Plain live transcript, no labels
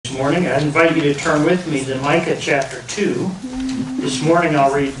morning. I invite you to turn with me to Micah chapter 2. This morning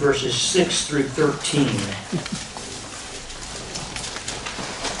I'll read verses 6 through 13.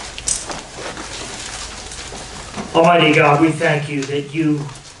 Almighty God, we thank you that you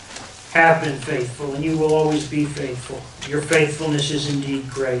have been faithful and you will always be faithful. Your faithfulness is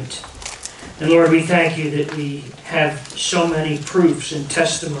indeed great. And Lord, we thank you that we have so many proofs and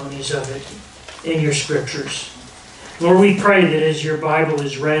testimonies of it in your scriptures. Lord, we pray that as your Bible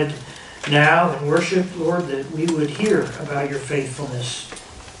is read now in worship, Lord, that we would hear about your faithfulness.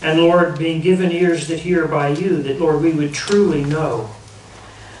 And Lord, being given ears that hear by you, that Lord, we would truly know.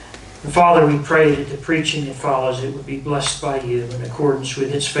 And Father, we pray that the preaching that follows it would be blessed by you in accordance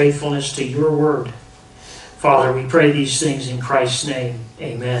with its faithfulness to your word. Father, we pray these things in Christ's name.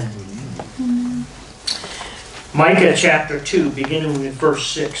 Amen. Micah chapter 2, beginning with verse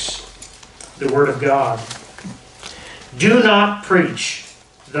 6, the word of God. Do not preach,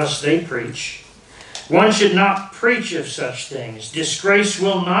 thus they preach. One should not preach of such things. Disgrace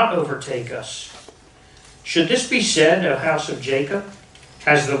will not overtake us. Should this be said, O house of Jacob?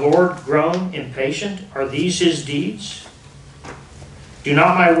 Has the Lord grown impatient? Are these his deeds? Do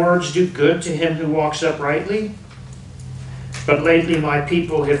not my words do good to him who walks uprightly? But lately my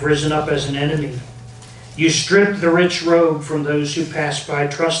people have risen up as an enemy. You strip the rich robe from those who pass by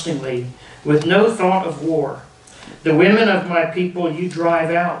trustingly, with no thought of war. The women of my people you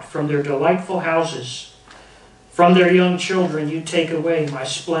drive out from their delightful houses. From their young children you take away my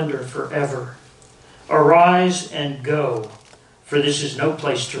splendor forever. Arise and go, for this is no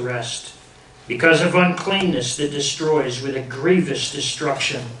place to rest, because of uncleanness that destroys with a grievous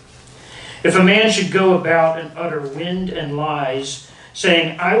destruction. If a man should go about and utter wind and lies,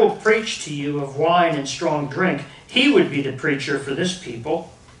 saying, I will preach to you of wine and strong drink, he would be the preacher for this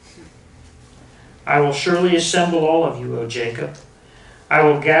people. I will surely assemble all of you, O Jacob. I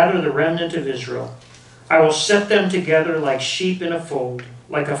will gather the remnant of Israel. I will set them together like sheep in a fold,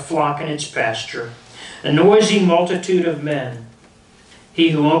 like a flock in its pasture, a noisy multitude of men. He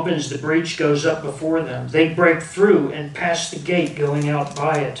who opens the breach goes up before them. They break through and pass the gate going out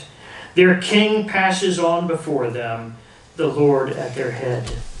by it. Their king passes on before them, the Lord at their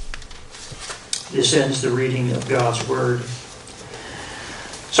head. This ends the reading of God's word.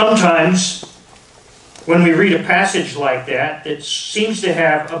 Sometimes, when we read a passage like that, that seems to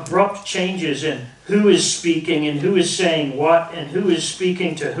have abrupt changes in who is speaking and who is saying what and who is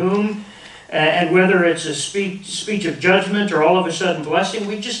speaking to whom, and whether it's a speech of judgment or all of a sudden blessing,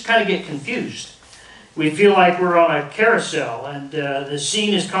 we just kind of get confused. We feel like we're on a carousel and the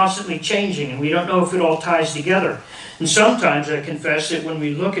scene is constantly changing and we don't know if it all ties together. And sometimes I confess that when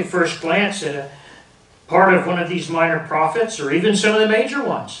we look at first glance at a part of one of these minor prophets or even some of the major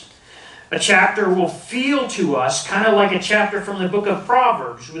ones, a chapter will feel to us kind of like a chapter from the book of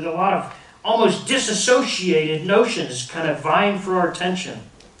Proverbs with a lot of almost disassociated notions kind of vying for our attention.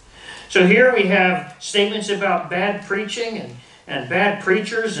 So here we have statements about bad preaching and bad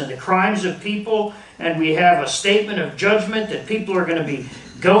preachers and the crimes of people, and we have a statement of judgment that people are going to be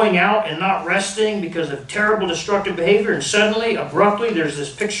going out and not resting because of terrible destructive behavior, and suddenly, abruptly, there's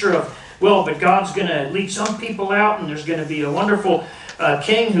this picture of, well, but God's going to lead some people out, and there's going to be a wonderful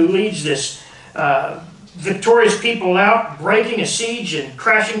king who leads this victorious people out, breaking a siege and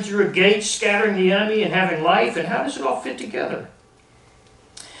crashing through a gate, scattering the enemy and having life. And how does it all fit together?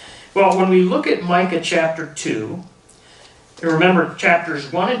 Well, when we look at Micah chapter 2, and remember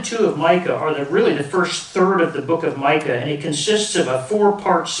chapters 1 and 2 of Micah are really the first third of the book of Micah, and it consists of a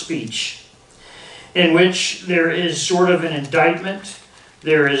four-part speech in which there is sort of an indictment,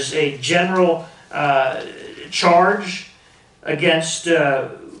 there is a general charge against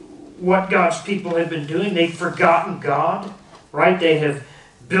what God's people have been doing. They've forgotten God, right? They have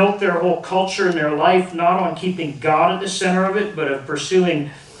built their whole culture and their life not on keeping God at the center of it, but of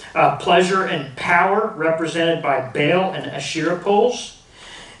pursuing pleasure and power represented by Baal and Asherah poles.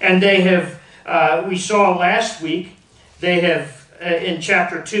 And they have, we saw last week, they have, in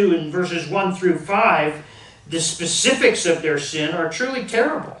chapter 2, in verses 1 through 5, the specifics of their sin are truly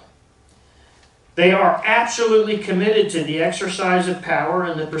terrible. They are absolutely committed to the exercise of power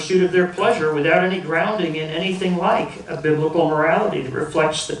and the pursuit of their pleasure without any grounding in anything like a biblical morality that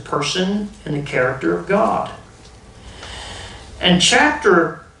reflects the person and the character of God. And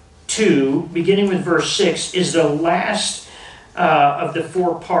chapter 2, beginning with verse 6, is the last of the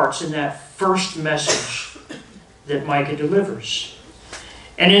four parts in that first message that Micah delivers.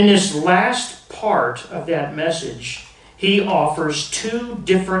 And in this last part of that message, he offers two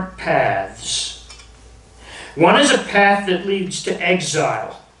different paths. One is a path that leads to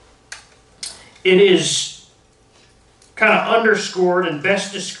exile. It is kind of underscored and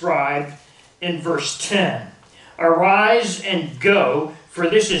best described in verse 10. Arise and go, for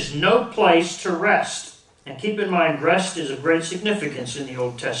this is no place to rest. And keep in mind, rest is of great significance in the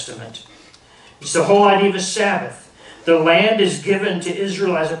Old Testament. It's the whole idea of a Sabbath. The land is given to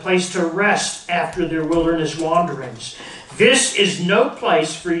Israel as a place to rest after their wilderness wanderings. This is no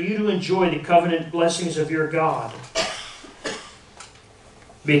place for you to enjoy the covenant blessings of your God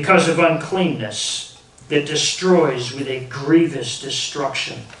because of uncleanness that destroys with a grievous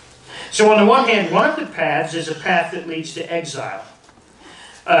destruction. So on the one hand, one of the paths is a path that leads to exile.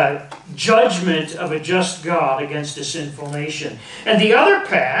 Judgment of a just God against a sinful nation. And the other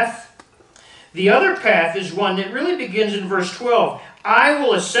path is one that really begins in verse 12. I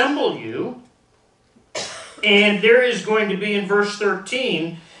will assemble you. And there is going to be in verse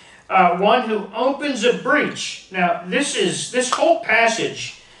 13, one who opens a breach. Now, this whole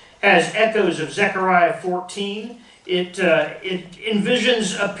passage has echoes of Zechariah 14. It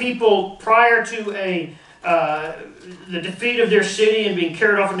envisions a people prior to the defeat of their city and being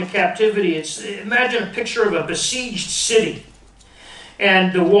carried off into captivity. Imagine a picture of a besieged city.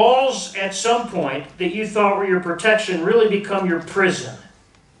 And the walls at some point that you thought were your protection really become your prison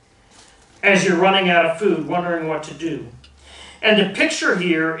as you're running out of food, wondering what to do. And the picture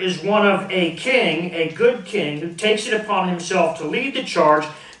here is one of a king, a good king, who takes it upon himself to lead the charge,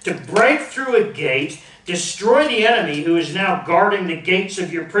 to break through a gate, destroy the enemy who is now guarding the gates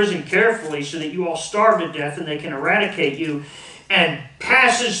of your prison carefully so that you all starve to death and they can eradicate you, and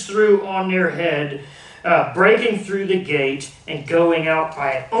passes through on their head, breaking through the gate and going out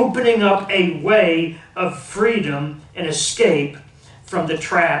by opening up a way of freedom and escape from the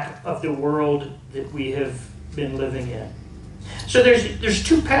trap of the world that we have been living in. So there's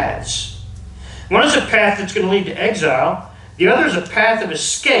two paths. One is a path that's going to lead to exile. The other is a path of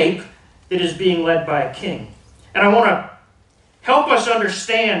escape that is being led by a king. And I want to help us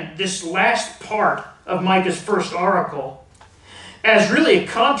understand this last part of Micah's first oracle as really a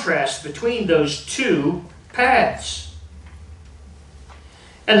contrast between those two paths.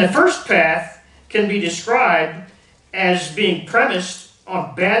 And the first path can be described as being premised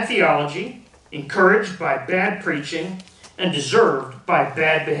on bad theology, encouraged by bad preaching, and deserved by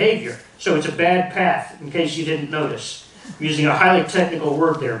bad behavior. So it's a bad path, in case you didn't notice. I'm using a highly technical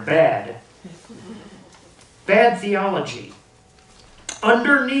word there, bad. Bad theology.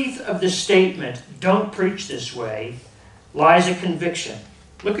 Underneath of the statement, don't preach this way, lies a conviction.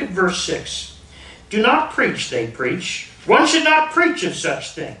 Look at verse 6. Do not preach, they preach. One should not preach of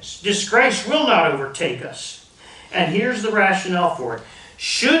such things. Disgrace will not overtake us. And here's the rationale for it.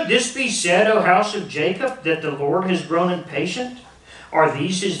 Should this be said, O house of Jacob, that the Lord has grown impatient? Are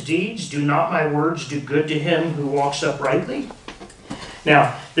these his deeds? Do not my words do good to him who walks uprightly?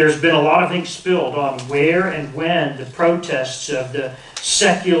 Now, there's been a lot of ink spilled on where and when the protests of the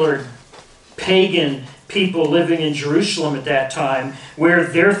secular pagan people living in Jerusalem at that time, where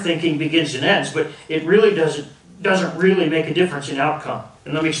their thinking begins and ends, but it really doesn't really make a difference in outcome.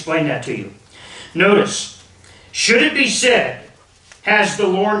 And let me explain that to you. Notice, should it be said, has the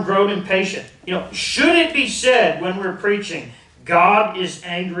Lord grown impatient? Should it be said when we're preaching, God is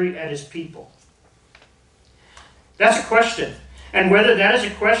angry at his people? That's a question. And whether that is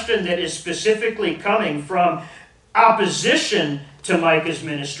a question that is specifically coming from opposition to Micah's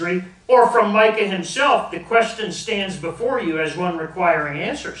ministry or from Micah himself, the question stands before you as one requiring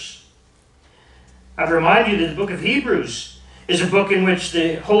answers. I'd remind you that the book of Hebrews is a book in which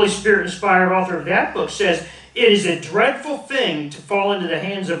the Holy Spirit-inspired author of that book says, it is a dreadful thing to fall into the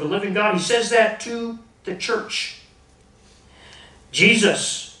hands of the living God. He says that to the church.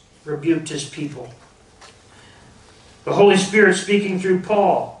 Jesus rebuked his people. The Holy Spirit, speaking through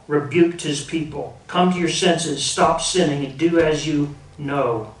Paul, rebuked his people. Come to your senses, stop sinning, and do as you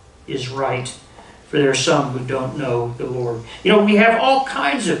know is right. For there are some who don't know the Lord. We have all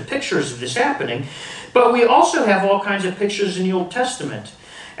kinds of pictures of this happening, but we also have all kinds of pictures in the Old Testament.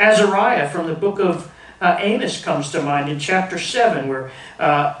 Azariah from the book of Amos comes to mind in chapter 7, where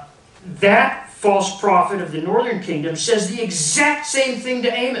that false prophet of the northern kingdom says the exact same thing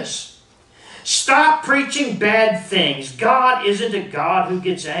to Amos. Stop preaching bad things. God isn't a God who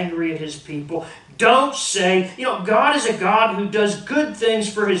gets angry at his people. Don't say, God is a God who does good things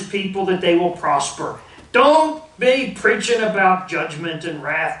for his people that they will prosper. Don't be preaching about judgment and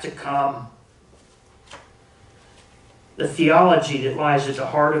wrath to come. The theology that lies at the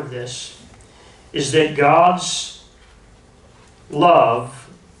heart of this is that God's love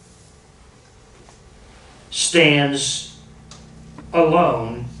stands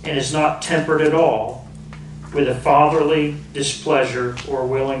alone and is not tempered at all with a fatherly displeasure or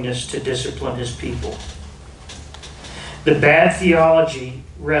willingness to discipline his people. The bad theology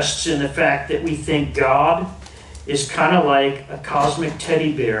rests in the fact that we think God is kind of like a cosmic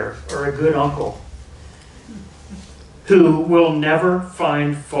teddy bear or a good uncle who will never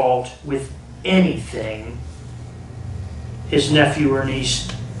find fault with anything his nephew or niece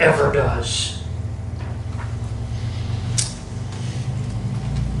ever does.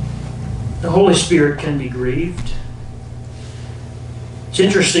 The Holy Spirit can be grieved. It's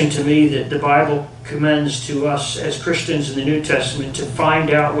interesting to me that the Bible commends to us as Christians in the New Testament to find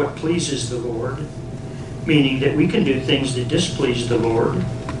out what pleases the Lord, meaning that we can do things that displease the Lord.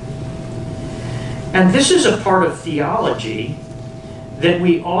 And this is a part of theology that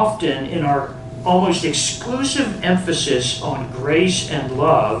we often, in our almost exclusive emphasis on grace and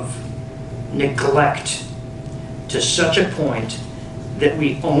love, neglect to such a point that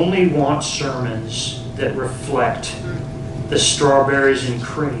we only want sermons that reflect the strawberries and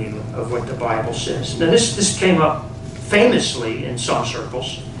cream of what the Bible says. Now this came up famously in some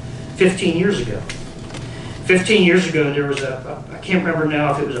circles 15 years ago. 15 years ago there was I can't remember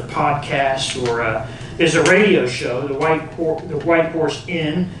now if it was a podcast or there's a radio show, the White Horse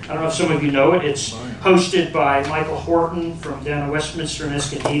Inn. I don't know if some of you know it. It's hosted by Michael Horton from down in Westminster and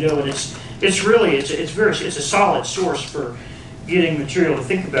Escondido, and it's really a solid source for getting material to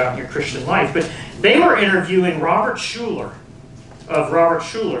think about in your Christian life. But they were interviewing Robert Schuller of Robert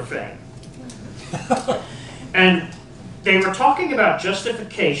Schuller fame. And they were talking about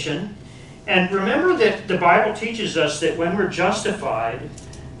justification. And remember that the Bible teaches us that when we're justified,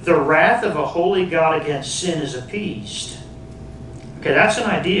 the wrath of a holy God against sin is appeased. Okay, that's an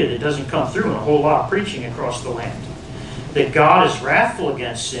idea that doesn't come through in a whole lot of preaching across the land. That God is wrathful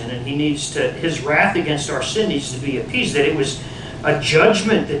against sin, and his wrath against our sin needs to be appeased. That it was a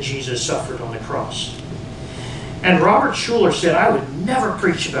judgment that Jesus suffered on the cross. And Robert Schuller said, I would never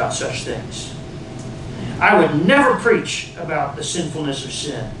preach about such things. I would never preach about the sinfulness of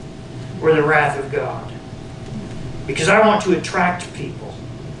sin or the wrath of God, because I want to attract people.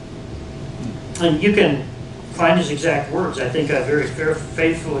 And you can find his exact words. I think I very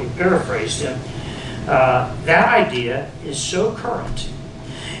faithfully paraphrased him. That idea is so current.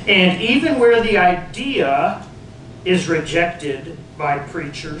 And even where the idea is rejected by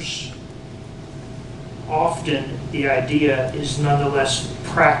preachers, often the idea is nonetheless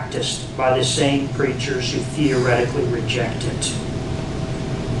practiced by the same preachers who theoretically reject it.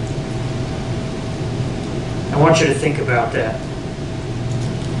 I want you to think about that.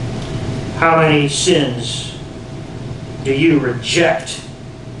 How many sins do you reject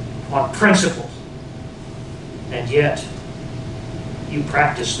on principle, and yet you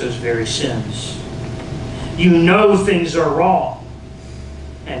practice those very sins? You know things are wrong,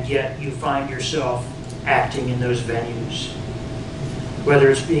 and yet you find yourself acting in those venues. Whether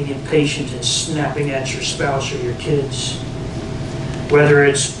it's being impatient and snapping at your spouse or your kids, whether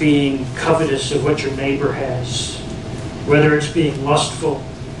it's being covetous of what your neighbor has, whether it's being lustful.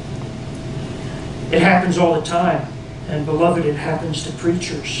 It happens all the time. And beloved, it happens to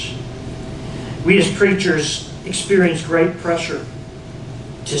preachers. We as preachers experience great pressure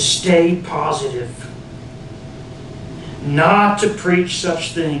to stay positive, not to preach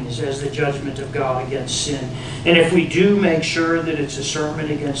such things as the judgment of God against sin. And if we do, make sure that it's a sermon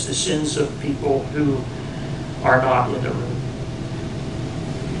against the sins of people who are not in the room.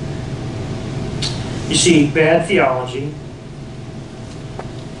 You see, bad theology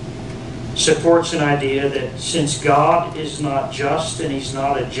supports an idea that since God is not just and He's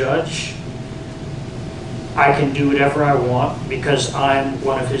not a judge, I can do whatever I want because I'm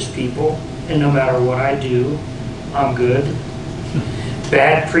one of His people, and no matter what I do, I'm good.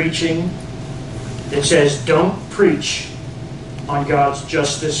 Bad preaching that says don't preach on God's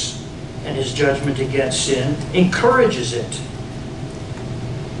justice and His judgment against sin encourages it.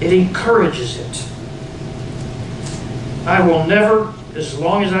 It encourages it. I will never, as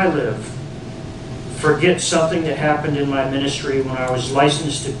long as I live, forget something that happened in my ministry when I was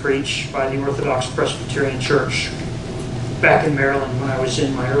licensed to preach by the Orthodox Presbyterian Church back in Maryland when I was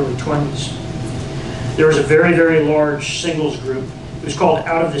in my early 20s. There was a very, very large singles group. It was called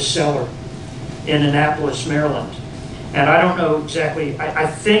Out of the Cellar in Annapolis, Maryland. And I don't know exactly, I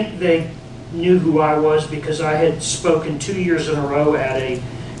think they knew who I was because I had spoken 2 years in a row at a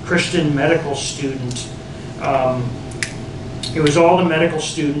Christian medical student. It was all the medical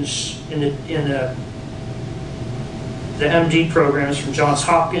students in the MD programs from Johns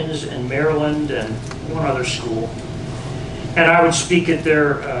Hopkins and Maryland and one other school. And I would speak at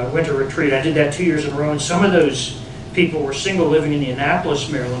their winter retreat. I did that 2 years in a row, and some of those people were single living in the Annapolis,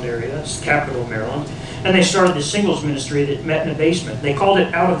 Maryland area. That's the capital of Maryland. And they started the singles ministry that met in a basement. They called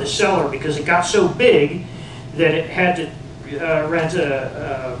it Out of the Cellar because it got so big that it had to rent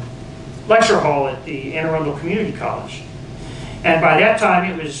a lecture hall at the Anne Arundel Community College. And by that time,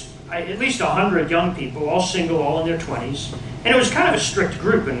 it was at least 100 young people, all single, all in their 20s. And it was kind of a strict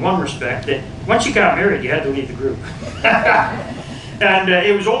group in one respect, that once you got married, you had to leave the group. And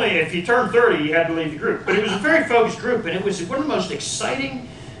it was only if you turned 30, you had to leave the group. But it was a very focused group, and it was one of the most exciting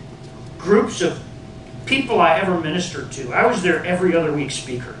groups of people I ever ministered to. I was their every other week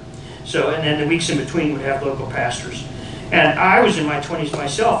speaker. So, and then the weeks in between would have local pastors. And I was in my 20s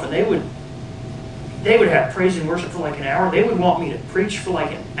myself, and they would have praise and worship for like an hour. They would want me to preach for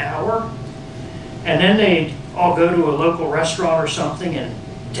like an hour. And then they'd all go to a local restaurant or something and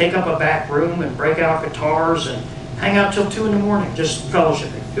take up a back room and break out guitars and hang out till 2 in the morning, just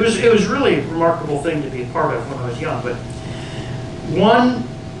fellowshipping. It was really a remarkable thing to be a part of when I was young. But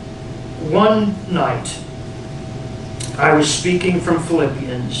one night, I was speaking from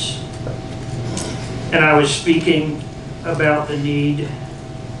Philippians, and I was speaking about the need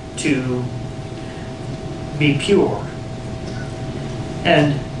to be pure.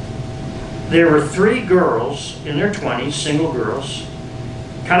 And there were 3 girls in their 20s, single girls,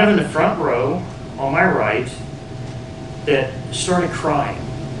 kind of in the front row on my right, that started crying.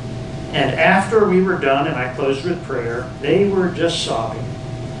 And after we were done and I closed with prayer, they were just sobbing.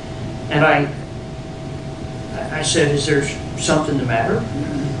 And I said, "Is there something the matter?"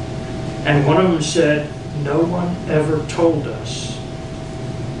 And one of them said, "No one ever told us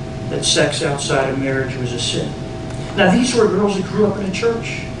that sex outside of marriage was a sin." Now, these were girls that grew up in a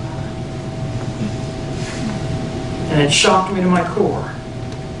church. And it shocked me to my core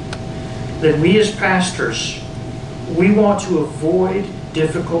that we as pastors, we want to avoid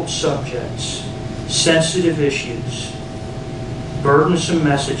difficult subjects, sensitive issues, burdensome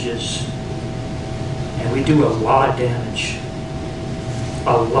messages, and we do a lot of damage.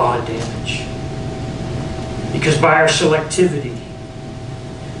 A lot of damage. Because by our selectivity,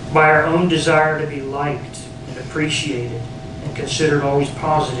 by our own desire to be liked and appreciated and considered always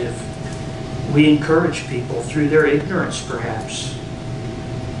positive, we encourage people through their ignorance, perhaps,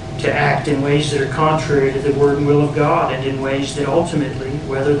 to act in ways that are contrary to the Word and will of God, and in ways that ultimately,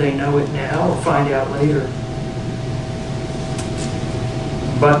 whether they know it now or find out later,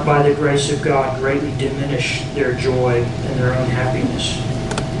 but by the grace of God, greatly diminish their joy and their own happiness.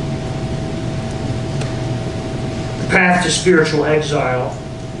 The path to spiritual exile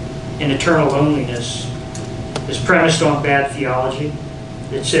and eternal loneliness is premised on bad theology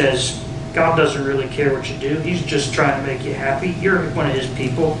that says God doesn't really care what you do. He's just trying to make you happy. You're one of His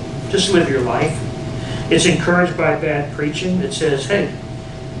people. Just live your life. It's encouraged by bad preaching that says, hey,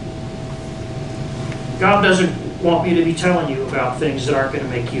 God doesn't want me to be telling you about things that aren't going to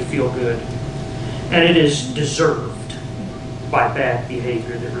make you feel good. And it is deserved by bad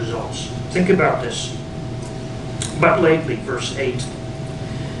behavior that results. Think about this. But lately, verse 8,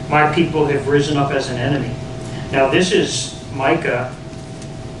 my people have risen up as an enemy. Now this is Micah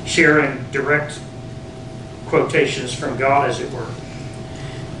sharing direct quotations from God, as it were.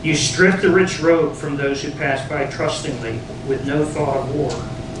 You strip the rich robe from those who pass by trustingly with no thought of war.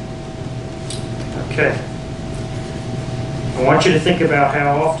 Okay. I want you to think about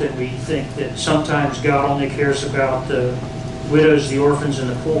how often we think that sometimes God only cares about the widows, the orphans, and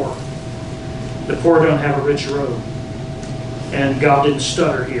the poor. The poor don't have a rich robe. And God didn't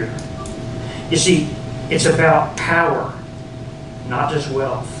stutter here. You see, it's about power, not just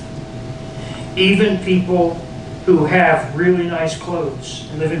wealth. Even people who have really nice clothes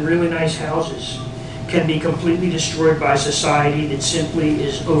and live in really nice houses can be completely destroyed by society that simply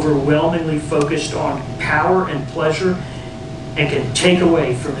is overwhelmingly focused on power and pleasure and can take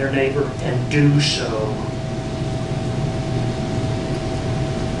away from their neighbor and do so.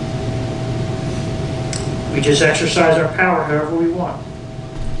 We just exercise our power however we want.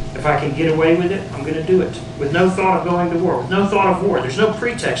 If I can get away with it, I'm going to do it. With no thought of going to war. With no thought of war. There's no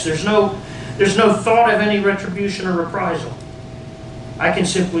pretext. There's no thought of any retribution or reprisal. I can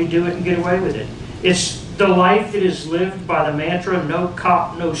simply do it and get away with it. It's the life that is lived by the mantra, no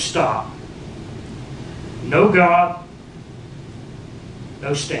cop, no stop. No God,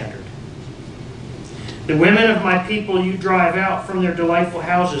 no standard. The women of my people you drive out from their delightful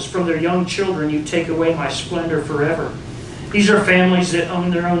houses. From their young children you take away my splendor forever. These are families that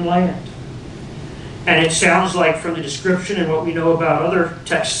own their own land. And it sounds like from the description and what we know about other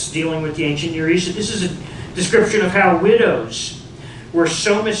texts dealing with the ancient Near East, that this is a description of how widows were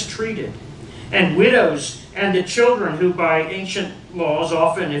so mistreated. And widows and the children who by ancient laws,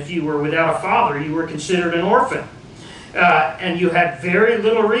 often if you were without a father, you were considered an orphan. And you had very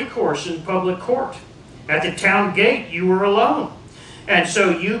little recourse in public court. At the town gate, you were alone. And so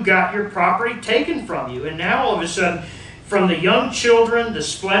you got your property taken from you. And now all of a sudden, from the young children, the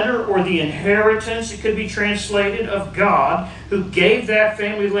splendor or the inheritance, it could be translated, of God, who gave that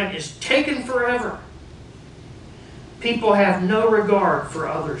family land, is taken forever. People have no regard for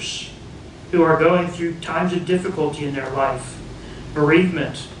others who are going through times of difficulty in their life.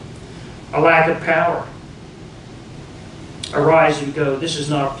 Bereavement, a lack of power. Arise and go. This is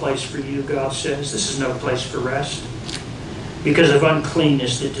not a place for you, God says. This is no place for rest. Because of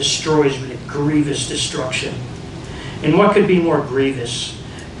uncleanness that destroys with a grievous destruction. And what could be more grievous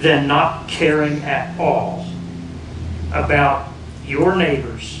than not caring at all about your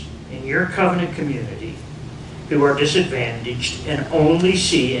neighbors in your covenant community who are disadvantaged and only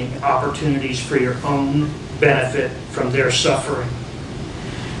seeing opportunities for your own benefit from their suffering?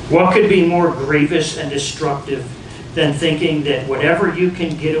 What could be more grievous and destructive than thinking that whatever you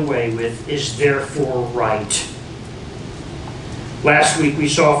can get away with is therefore right? Last week we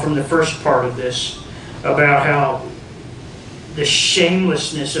saw from the first part of this about how the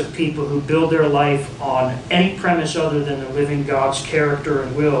shamelessness of people who build their life on any premise other than the living God's character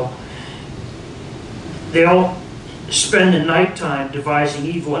and will. They'll spend the nighttime devising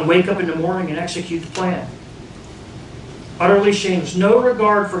evil and wake up in the morning and execute the plan. Utterly shameless, no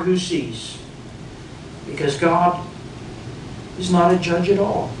regard for who sees, because God is not a judge at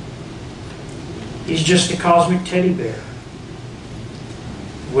all. He's just a cosmic teddy bear.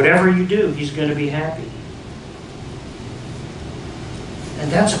 Whatever you do, He's going to be happy.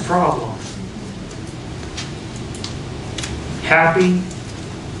 And that's a problem. Happy,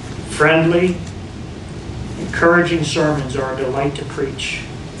 friendly, encouraging sermons are a delight to preach.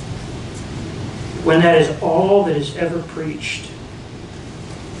 When that is all that is ever preached,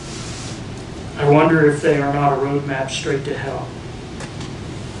 I wonder if they are not a roadmap straight to hell.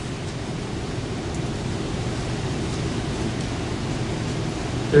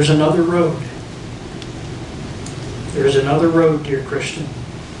 There's another road. There is another road, dear Christian.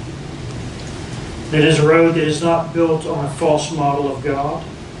 It is a road that is not built on a false model of God.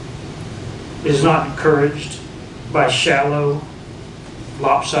 It is not encouraged by shallow,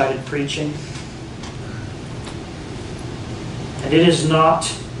 lopsided preaching. And it is not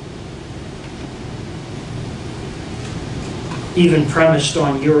even premised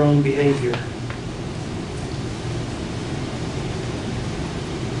on your own behavior.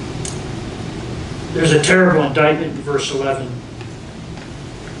 There's a terrible indictment in verse 11.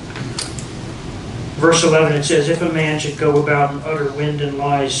 Verse 11, it says, if a man should go about and utter wind and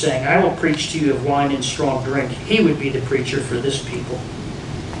lies, saying, I will preach to you of wine and strong drink, he would be the preacher for this people.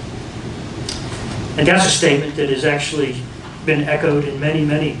 And that's a statement that has actually been echoed in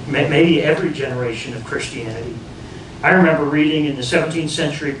maybe every generation of Christianity. I remember reading in the 17th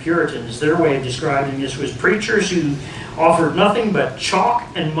century Puritans, their way of describing this was preachers who offered nothing but chalk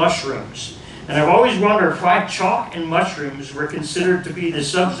and mushrooms. And I've always wondered why chalk and mushrooms were considered to be the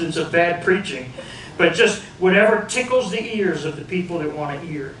substance of bad preaching. But just whatever tickles the ears of the people that want to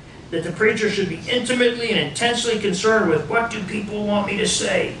hear. That the preacher should be intimately and intensely concerned with, what do people want me to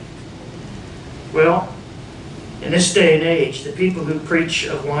say? Well, in this day and age, the people who preach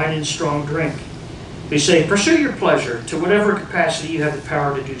of wine and strong drink, who say, pursue your pleasure to whatever capacity you have the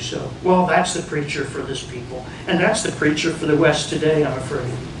power to do so. Well, that's the preacher for this people. And that's the preacher for the West today, I'm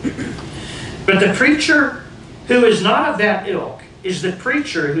afraid. But the preacher who is not of that ilk is the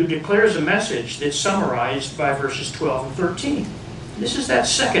preacher who declares a message that's summarized by verses 12 and 13. This is that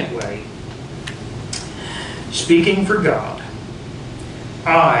second way. Speaking for God,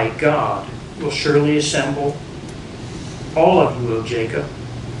 I, God, will surely assemble all of you, O Jacob.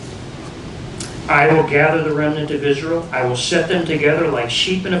 I will gather the remnant of Israel. I will set them together like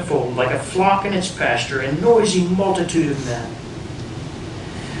sheep in a fold, like a flock in its pasture, a noisy multitude of men.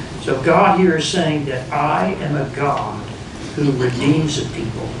 So God here is saying that I am a God who redeems a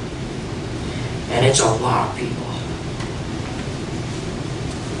people. And it's a lot of people.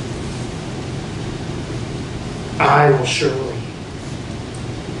 I will surely.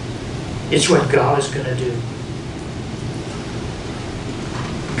 It's what God is going to do.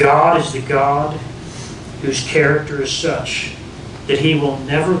 God is the God whose character is such that He will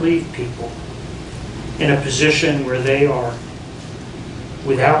never leave people in a position where they are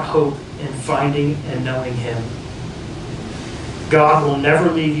without hope in finding and knowing Him. God will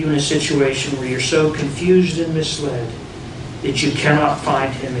never leave you in a situation where you're so confused and misled that you cannot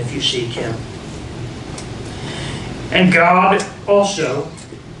find Him if you seek Him. And God also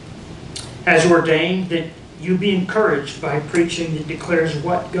has ordained that you be encouraged by preaching that declares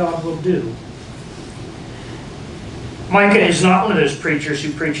what God will do. Micah is not one of those preachers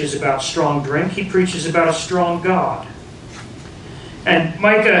who preaches about strong drink. He preaches about a strong God. And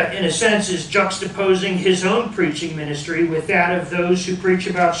Micah, in a sense, is juxtaposing his own preaching ministry with that of those who preach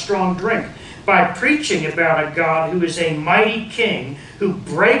about strong drink, by preaching about a God who is a mighty king who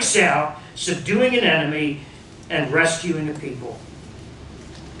breaks out, subduing an enemy and rescuing a people.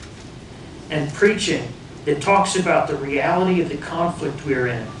 And preaching that talks about the reality of the conflict we're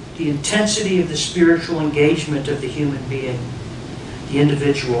in, the intensity of the spiritual engagement of the human being, the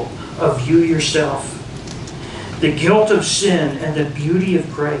individual, of you yourself, the guilt of sin and the beauty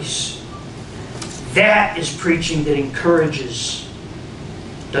of grace. That is preaching that encourages.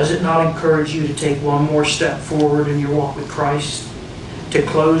 Does it not encourage you to take one more step forward in your walk with Christ? To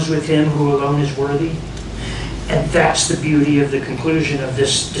close with Him who alone is worthy? And that's the beauty of the conclusion of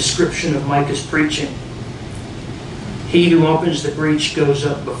this description of Micah's preaching. He who opens the breach goes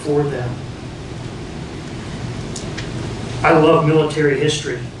up before them. I love military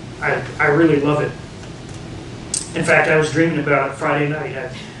history. I really love it. In fact, I was dreaming about it Friday night.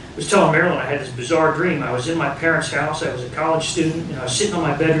 I was telling Marilyn I had this bizarre dream. I was in my parents' house. I was a college student, and I was sitting on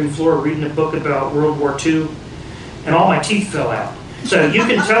my bedroom floor reading a book about World War II, and all my teeth fell out. So you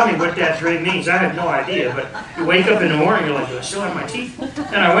can tell me what that dream means. I have no idea, but you wake up in the morning, you're like, do I still have my teeth?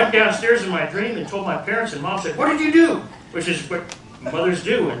 And I went downstairs in my dream and told my parents, and Mom said, what did you do? Which is what mothers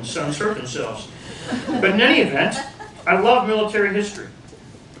do when sons hurt themselves. But in any event, I love military history.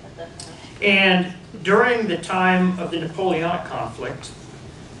 And during the time of the Napoleonic conflict,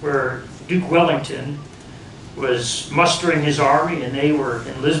 where Duke Wellington was mustering his army, and they were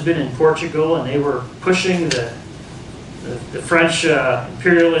in Lisbon in Portugal, and they were pushing the French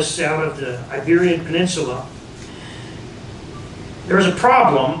imperialists out of the Iberian Peninsula, there was a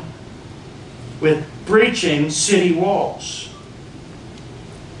problem with breaching city walls.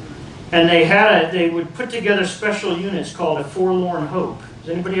 And they would put together special units called a forlorn hope. Has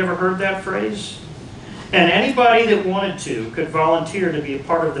anybody ever heard that phrase? And anybody that wanted to could volunteer to be a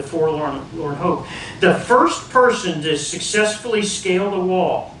part of the forlorn hope. The first person to successfully scale the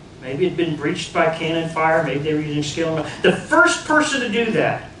wall, maybe it had been breached by cannon fire, maybe they were using scaling. The first person to do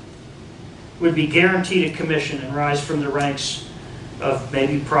that would be guaranteed a commission and rise from the ranks of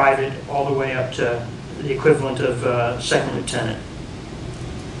maybe private all the way up to the equivalent of second lieutenant.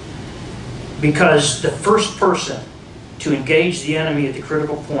 Because the first person to engage the enemy at the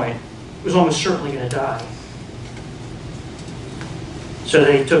critical point was almost certainly going to die. So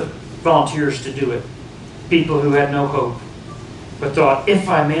they took volunteers to do it. People who had no hope, but thought, if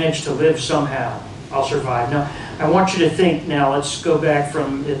I manage to live somehow, I'll survive. Now, I want you to think now, let's go back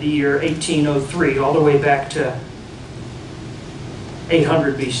from the year 1803 all the way back to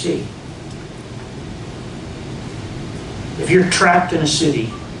 800 BC. If you're trapped in a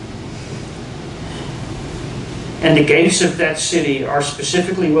city, and the gates of that city are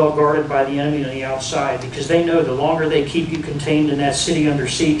specifically well guarded by the enemy on the outside, because they know the longer they keep you contained in that city under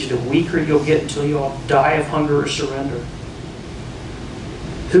siege, the weaker you'll get until you all die of hunger or surrender.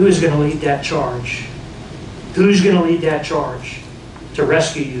 Who is going to lead that charge? Who's going to lead that charge to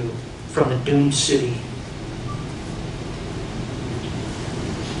rescue you from the doomed city?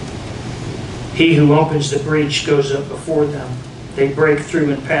 He who opens the breach goes up before them. They break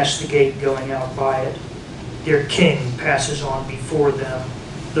through and pass the gate, going out by it. Their king passes on before them,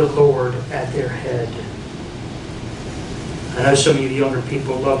 the Lord at their head. I know some of you younger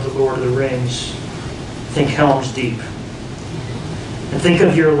people love the Lord of the Rings. Think Helm's Deep. And think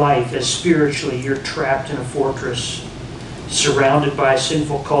of your life as spiritually you're trapped in a fortress, surrounded by a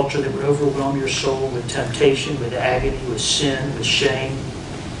sinful culture that would overwhelm your soul with temptation, with agony, with sin, with shame.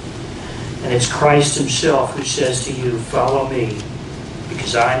 And it's Christ Himself who says to you, follow me,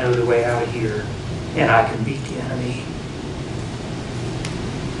 because I know the way out of here, and I can beat the enemy.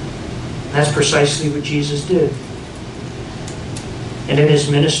 And that's precisely what Jesus did. And in His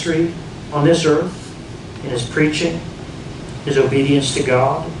ministry on this earth, in His preaching, His obedience to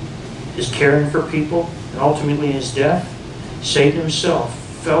God, His caring for people, and ultimately in His death, Satan himself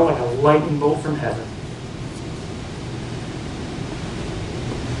fell like a lightning bolt from heaven.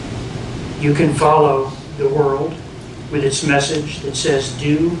 You can follow the world with its message that says,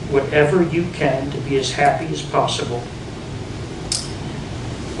 do whatever you can to be as happy as possible,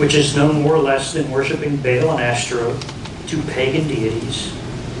 which is no more or less than worshiping Baal and Ashtaroth, two pagan deities.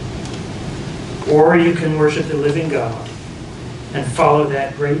 Or you can worship the living God and follow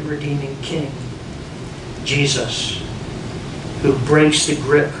that great redeeming King, Jesus, who breaks the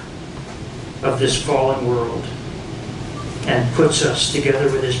grip of this fallen world and puts us together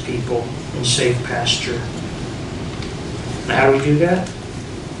with His people in safe pasture. And how do we do that?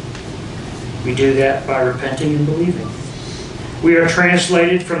 We do that by repenting and believing. We are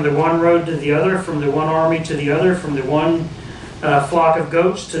translated from the one road to the other, from the one army to the other, from the one flock of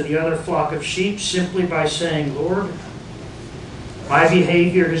goats to the other flock of sheep simply by saying, Lord, my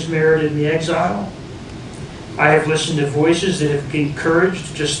behavior has merited me exile. I have listened to voices that have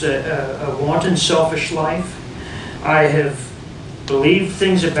encouraged just a wanton, selfish life. I have believed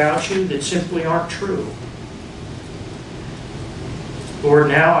things about you that simply aren't true. Lord,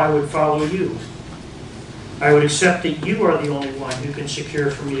 now I would follow you. I would accept that you are the only one who can secure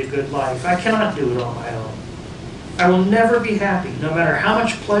for me a good life. I cannot do it on my own. I will never be happy, no matter how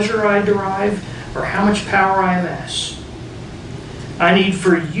much pleasure I derive or how much power I amass. I need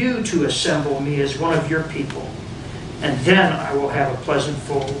for you to assemble me as one of your people, and then I will have a pleasant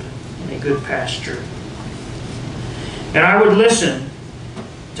fold and a good pasture. And I would listen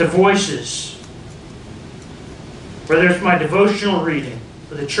to voices, whether it's my devotional reading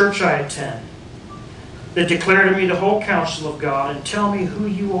or the church I attend, that declare to me the whole counsel of God and tell me who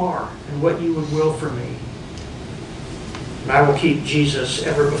you are and what you would will for me. And I will keep Jesus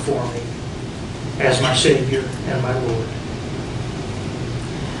ever before me as my Savior and my Lord.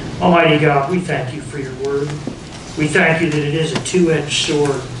 Almighty God, we thank you for your word. We thank you that it is a two-edged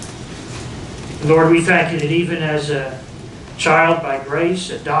sword. Lord, we thank you that even as a child by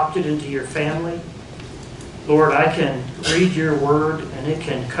grace adopted into your family, Lord, I can read your word and it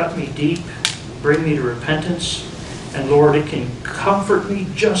can cut me deep, bring me to repentance, and Lord, it can comfort me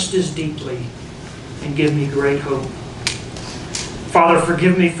just as deeply and give me great hope. Father,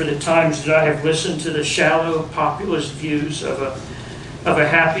 forgive me for the times that I have listened to the shallow, populist views of a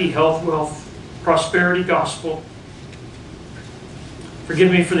happy, health, wealth, prosperity gospel.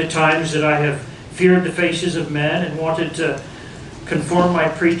 Forgive me for the times that I have feared the faces of men and wanted to conform my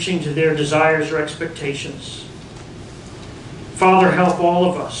preaching to their desires or expectations. Father, help all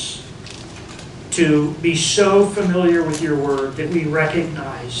of us to be so familiar with your word that we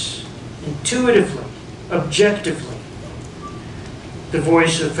recognize intuitively, objectively, the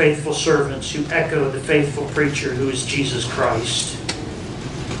voice of faithful servants who echo the faithful preacher who is Jesus Christ.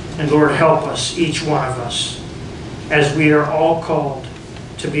 And Lord, help us, each one of us, as we are all called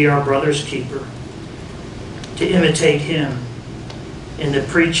to be our brother's keeper, to imitate him in the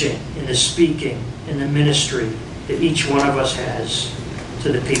preaching, in the speaking, in the ministry that each one of us has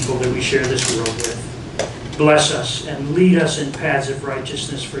to the people that we share this world with. Bless us and lead us in paths of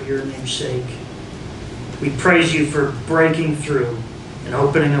righteousness for your name's sake. We praise you for breaking through and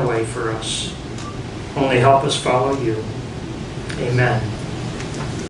opening a way for us. Only help us follow you. Amen.